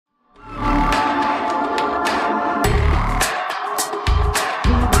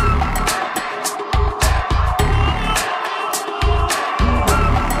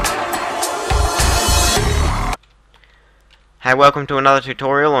Hey, welcome to another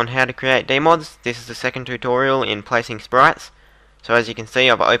tutorial on how to create Dmods. This is the second tutorial in placing sprites. So as you can see,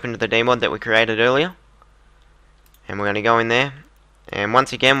 I've opened the Dmod that we created earlier. And we're going to go in there. And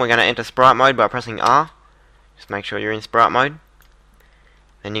once again, we're going to enter sprite mode by pressing R. Just make sure you're in sprite mode.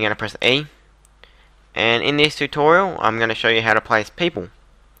 Then you're going to press E. And in this tutorial, I'm going to show you how to place people.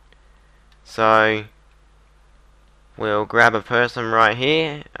 So we'll grab a person right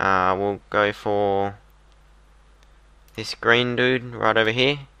here. We'll go for this green dude right over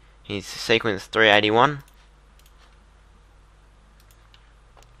here. He's sequence 381.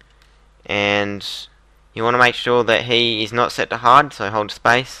 And you want to make sure that he is not set to hard, so hold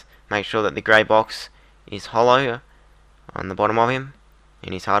space. Make sure that the grey box is hollow on the bottom of him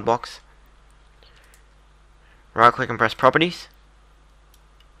in his hard box. Right click and press properties.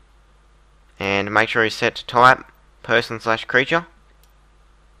 And make sure he's set to type person/creature.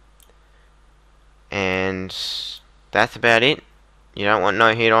 And that's about it. You don't want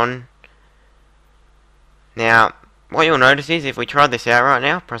no hit on. Now, what you'll notice is if we try this out right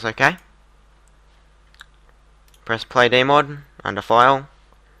now, press OK. Press play Dmod under file,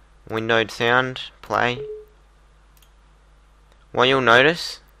 windowed sound, play. What you'll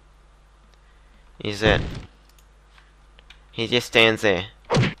notice is that he just stands there.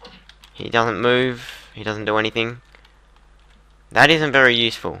 He doesn't move, he doesn't do anything. That isn't very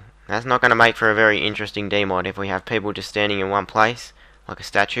useful. That's not going to make for a very interesting Dmod if we have people just standing in one place, like a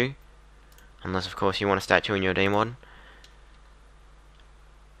statue. Unless, of course, you want a statue in your Dmod.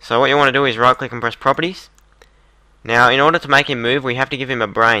 So what you want to do is right click and press properties. Now, in order to make him move, we have to give him a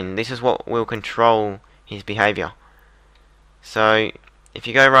brain. This is what will control his behavior. So, if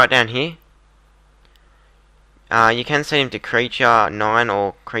you go right down here, you can set him to creature 9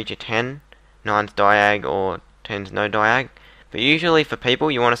 or creature 10. 9's diag or 10's no diag. But usually for people,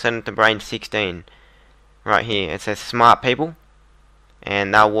 you want to set them to brain 16. Right here, it says smart people.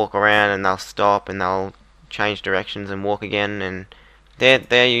 And they'll walk around and they'll stop and they'll change directions and walk again. And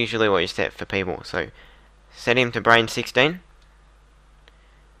they're usually what you set for people. So, set him to brain 16.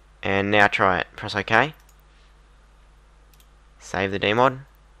 And now try it. Press OK. Save the Dmod.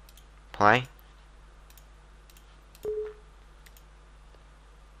 Play.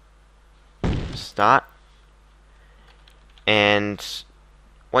 Start. And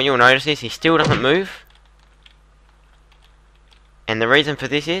what you'll notice is he still doesn't move. And the reason for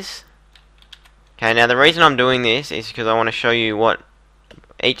this is, okay, now the reason I'm doing this is because I want to show you what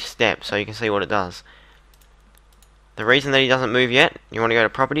each step, so you can see what it does. The reason that he doesn't move yet, you want to go to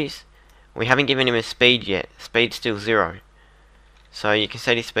properties. We haven't given him a speed yet. Speed's still 0. So you can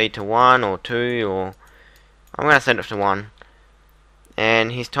set his speed to 1 or 2, or I'm going to set it to 1.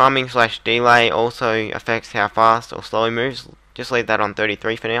 And his timing/delay also affects how fast or slow he moves. Just leave that on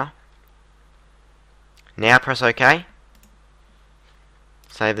 33 for now. Now press OK.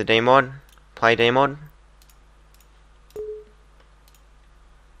 Save the Dmod. Play Dmod.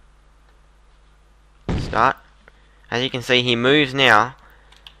 Start. As you can see, he moves now,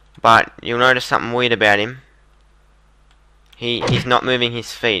 but you'll notice something weird about him. He's not moving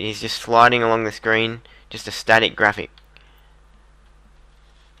his feet. He's just sliding along the screen, just a static graphic.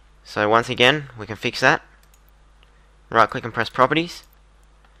 So once again, we can fix that. Right click and press properties.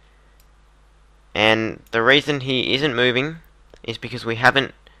 And the reason he isn't moving is because we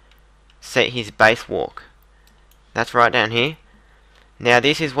haven't set his base walk. That's right down here. Now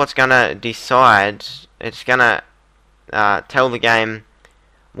this is what's going to decide, it's going to tell the game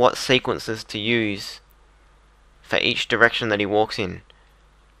what sequences to use for each direction that he walks in.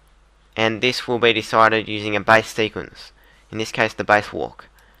 And this will be decided using a base sequence. In this case, the base walk.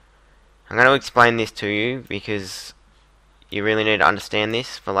 I'm going to explain this to you because you really need to understand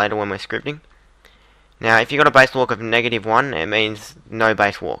this for later when we're scripting. Now, if you've got a base walk of -1, it means no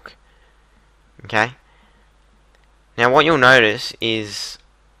base walk. Okay? Now, what you'll notice is,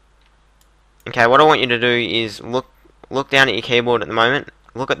 okay, what I want you to do is look down at your keyboard at the moment.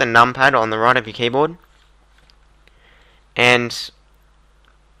 Look at the numpad on the right of your keyboard. And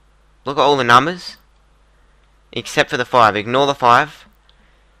look at all the numbers except for the 5. Ignore the 5.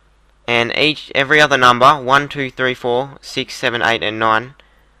 And every other number, 1, 2, 3, 4, 6, 7, 8, and 9,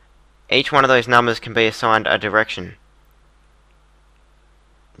 each one of those numbers can be assigned a direction,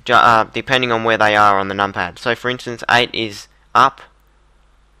 depending on where they are on the numpad. So for instance, 8 is up,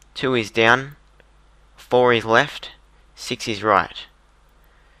 2 is down, 4 is left, 6 is right.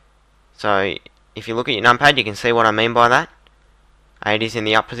 So if you look at your numpad, you can see what I mean by that. 8 is in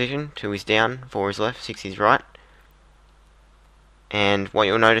the up position, 2 is down, 4 is left, 6 is right. And what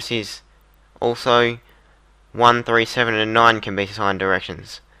you'll notice is also 1, 3, 7, and 9 can be assigned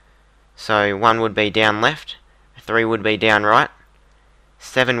directions. So 1 would be down left, 3 would be down right,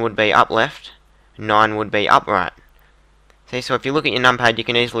 7 would be up left, 9 would be up right. See, so if you look at your numpad, you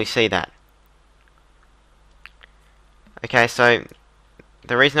can easily see that. Okay, so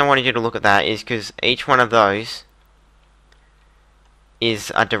the reason I wanted you to look at that is because each one of those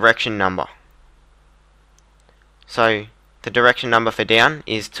is a direction number. So the direction number for down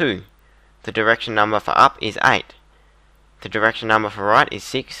is 2. The direction number for up is 8. The direction number for right is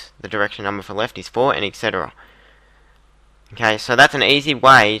 6. The direction number for left is 4, and etc. Okay, so that's an easy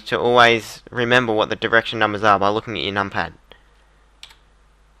way to always remember what the direction numbers are by looking at your numpad.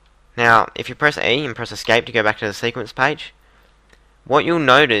 Now, if you press E and press escape to go back to the sequence page, what you'll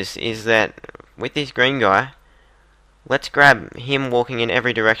notice is that with this green guy, let's grab him walking in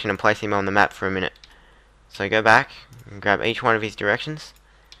every direction and place him on the map for a minute. So go back and grab each one of his directions,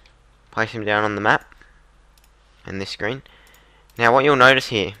 place him down on the map, and this screen. Now what you'll notice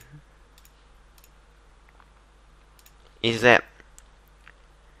here is that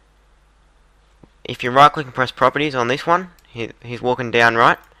if you right click and press properties on this one, he's walking down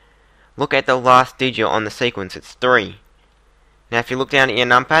right, look at the last digit on the sequence, it's 3. Now if you look down at your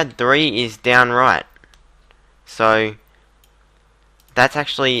numpad, 3 is down right. So that's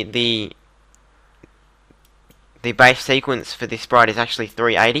actually the base sequence for this sprite is actually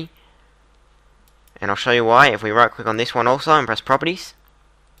 380. And I'll show you why. If we right click on this one also and press properties,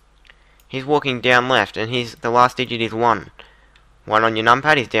 he's walking down left, and the last digit is 1. 1 on your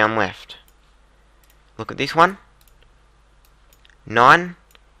numpad is down left. Look at this one, 9,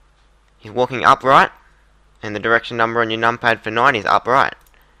 he's walking up right, and the direction number on your numpad for 9 is up right.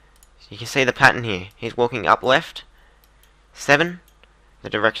 So you can see the pattern here. He's walking up left. 7, the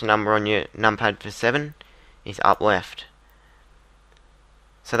direction number on your numpad for 7 is up left.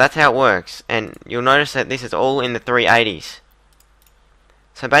 So that's how it works, and you'll notice that this is all in the 380s.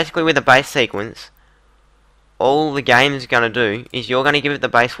 So basically with the base sequence, all the game is going to do is you're going to give it the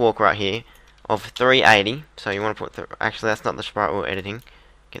base walk right here of 380. So you want to put actually that's not the sprite we were editing.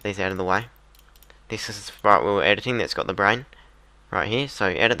 Get these out of the way. This is the sprite we were editing that's got the brain right here. So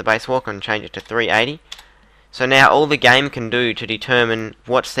edit the base walk and change it to 380. So now all the game can do to determine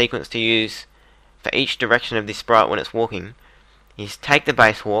what sequence to use for each direction of this sprite when it's walking is take the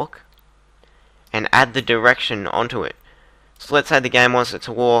base walk and add the direction onto it. So let's say the game wants it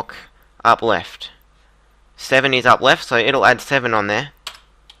to walk up left. 7 is up left, so it'll add 7 on there.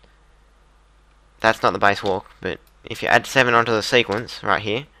 That's not the base walk, but if you add 7 onto the sequence right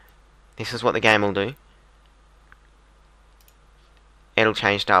here, this is what the game will do. It'll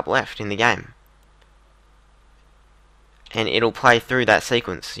change to up left in the game. And it'll play through that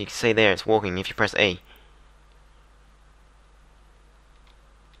sequence. You can see there it's walking if you press E.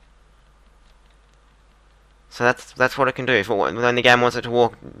 So that's what it can do. When the game wants it to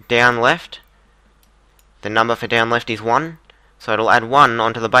walk down left, the number for down left is 1, so it'll add 1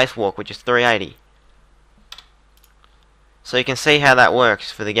 onto the base walk, which is 380. So you can see how that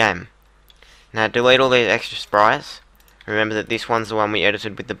works for the game. Now delete all these extra sprites. Remember that this one's the one we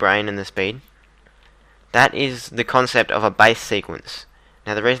edited with the brain and the speed. That is the concept of a base sequence.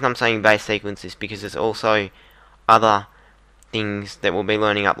 Now the reason I'm saying base sequence is because there's also other things that we'll be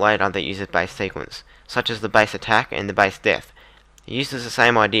learning up later that uses base sequence, such as the base attack and the base death. It uses the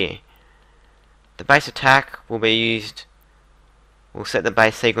same idea. The base attack will set the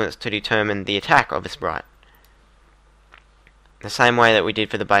base sequence to determine the attack of a sprite. The same way that we did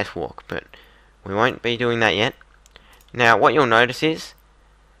for the base walk, but we won't be doing that yet. Now what you'll notice is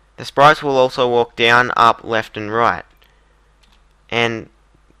the sprites will also walk down, up, left and right. And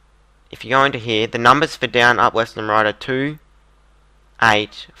if you go into here, the numbers for down, up, left and right are 2,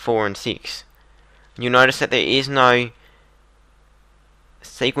 8, 4 and 6. You'll notice that there is no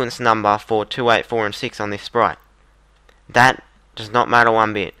sequence number for 2, 8, 4 and 6 on this sprite. That does not matter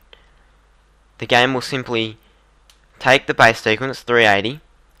one bit. The game will simply take the base sequence, 380,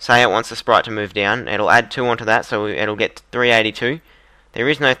 say it wants the sprite to move down, it'll add 2 onto that, so it'll get 382. There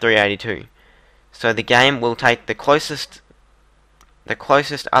is no 382. So the game will take the closest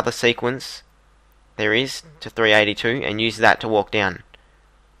other sequence there is to 382 and use that to walk down.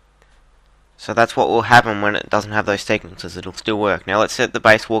 So that's what will happen when it doesn't have those sequences. It'll still work. Now let's set the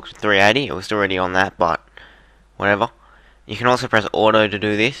base walk to 380. It was already on that, but whatever. You can also press auto to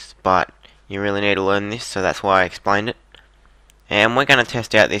do this, but you really need to learn this, so that's why I explained it. And we're going to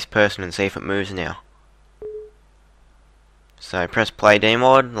test out this person and see if it moves now. So press play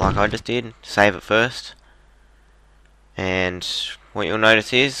Dmod like I just did, save it first. And what you'll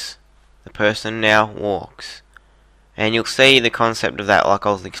notice is the person now walks. And you'll see the concept of that like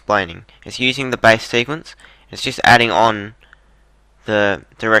I was explaining. It's using the base sequence, it's just adding on the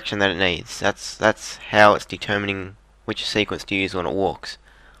direction that it needs. That's how it's determining which sequence to use when it walks.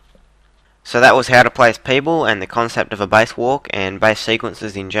 So that was how to place people and the concept of a base walk and base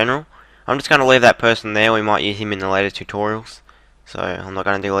sequences in general. I'm just going to leave that person there. We might use him in the later tutorials, so I'm not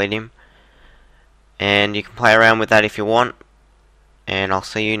going to delete him. And you can play around with that if you want, and I'll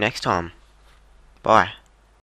see you next time. Bye.